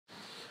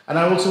And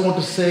I also want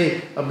to say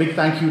a big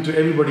thank you to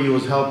everybody who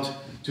has helped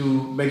to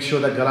make sure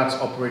that Galaţi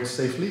operates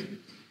safely.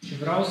 Și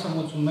vreau să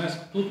mulțumesc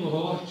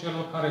tuturor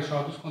celor care și-au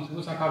adus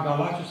contribuția ca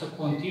Galaţi să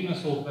continue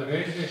să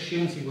opereze și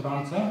în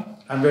siguranță.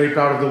 I'm very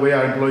proud of the way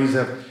our employees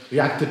have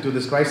reacted to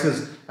this crisis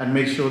and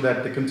make sure that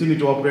they continue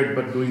to operate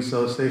but doing so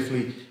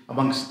safely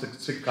amongst the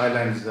strict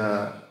guidelines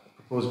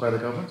proposed by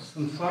the government.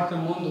 Sunt foarte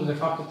mândru de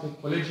faptul că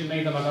colegii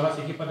mei de la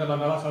Galaţi, echipa de la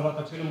Galaţi a luat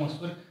acele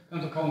măsuri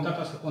pentru ca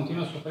unitatea să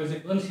continue să opereze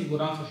în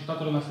siguranță și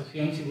toată lumea să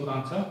fie în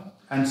siguranță.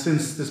 And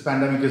since this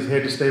pandemic is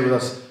here to stay with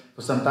us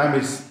for some time,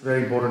 it's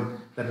very important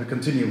that we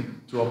continue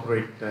to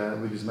operate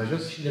with these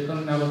measures. Și de când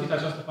ne-a lovit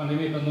această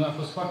pandemie, pentru noi a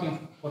fost foarte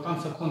important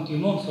să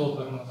continuăm să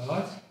operăm la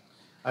Galaţi.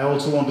 I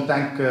also want to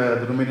thank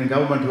the Romanian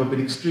government who have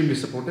been extremely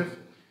supportive.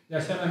 De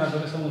asemenea,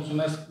 doresc să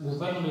mulțumesc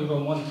guvernului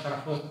român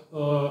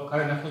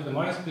care ne-a fost de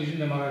mare sprijin,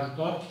 de mare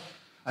ajutor.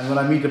 And when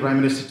I meet the Prime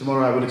Minister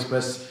tomorrow, I will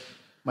express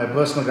my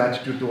personal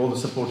gratitude to all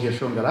the support he has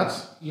shown Galaţi.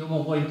 Eu mă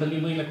voi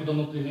întâlni mâine cu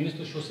domnul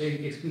prim-ministru și o să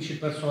exprim și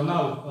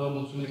personal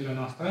mulțumirile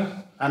noastre.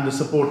 And the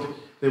support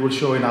they will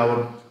show in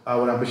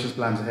our ambitious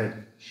plans ahead.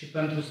 Și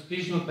pentru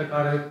sprijinul pe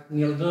care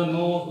ne-l dă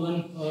nouă în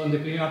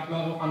îndeplinirea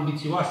planurilor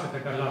ambițioase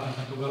pe care le avem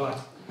pentru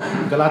Galaţi.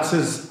 Galaţi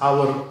is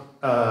our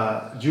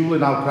jewel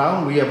in our crown.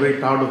 We are very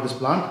proud of this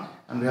plant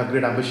and we have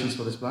great ambitions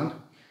for this plant.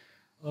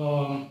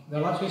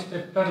 Galaţi este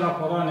perla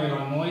coroanei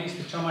la noi,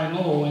 este cea mai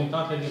nouă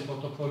unitate din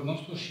portofoliul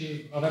nostru și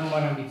avem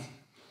mari ambiții.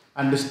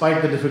 And despite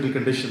the difficult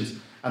conditions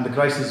and the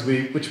crisis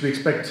which we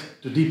expect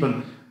to deepen,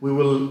 we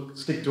will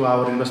stick to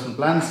our investment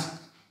plans.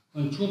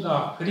 În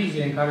ciuda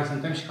crizei în care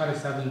suntem și care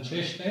se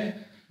adâncește,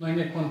 noi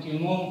ne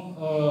continuăm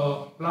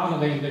planul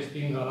de a investi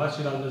în Galaţi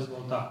și de a-l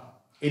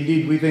dezvolta.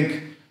 Indeed, we think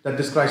that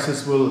this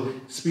crisis will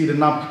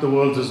speeden up the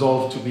world's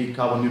resolve to be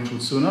carbon neutral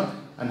sooner,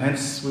 and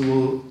hence we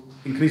will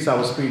increase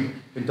our speed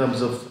in terms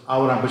of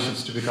our ambitions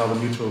to be carbon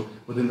neutral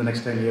within the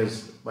next 10 years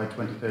by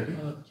 2030.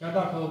 Chiar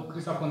dacă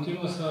criza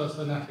continuă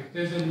să ne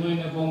afecteze, noi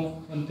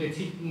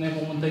ne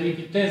vom întări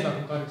viteza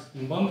cu care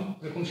schimbăm,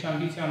 precum și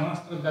ambiția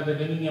noastră de a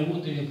deveni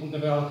neutri din punct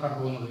de vedere al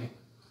carbonului.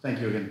 Thank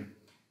you again.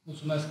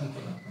 Mulțumesc încă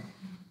o dată.